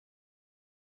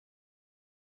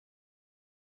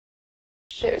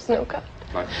There is no God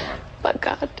but God. but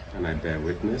God. And I bear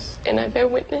witness And I bear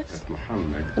witness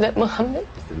that Muhammad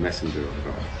is the messenger of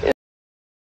God.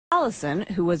 Allison,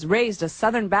 who was raised a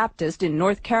Southern Baptist in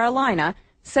North Carolina,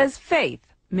 says faith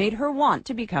made her want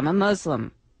to become a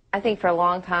Muslim. I think for a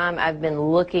long time I've been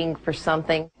looking for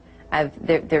something.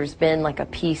 There's been like a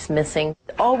piece missing.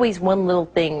 Always one little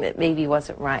thing that maybe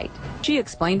wasn't right. She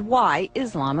explained why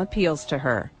Islam appeals to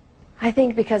her. I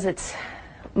think because it's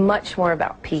much more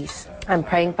about peace. I'm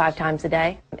praying 5 times a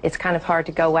day. It's kind of hard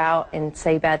to go out and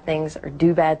say bad things or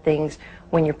do bad things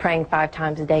when you're praying 5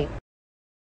 times a day.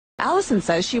 Allison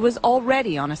says she was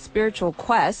already on a spiritual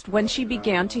quest when she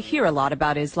began to hear a lot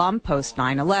about Islam post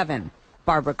 9/11.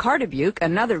 Barbara Cardebuke,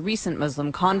 another recent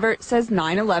Muslim convert, says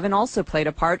 9/11 also played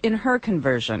a part in her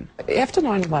conversion. After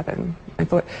 9/11, I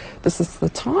thought this is the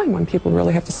time when people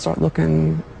really have to start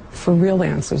looking for real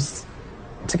answers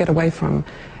to get away from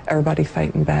everybody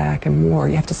fighting back and war.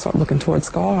 You have to start looking towards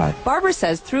God. Barbara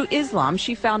says through Islam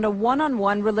she found a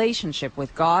one-on-one relationship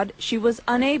with God she was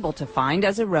unable to find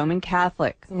as a Roman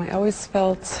Catholic. I always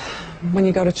felt when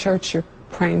you go to church you're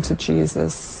praying to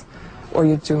Jesus or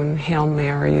you're doing Hail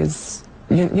Marys.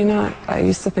 I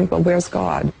used to think, well, where's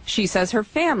God? She says her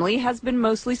family has been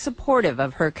mostly supportive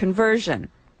of her conversion.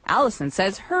 Allison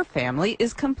says her family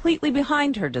is completely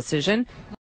behind her decision.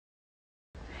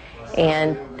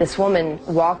 And this woman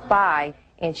walked by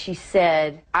and she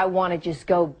said, I want to just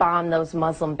go bomb those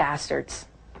Muslim bastards.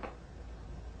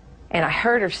 And I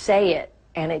heard her say it,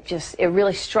 and it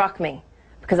really struck me,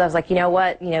 because I was like, you know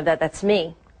what, that's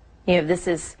me. This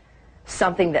is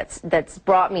something that's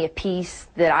brought me a peace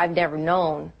that I've never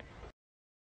known.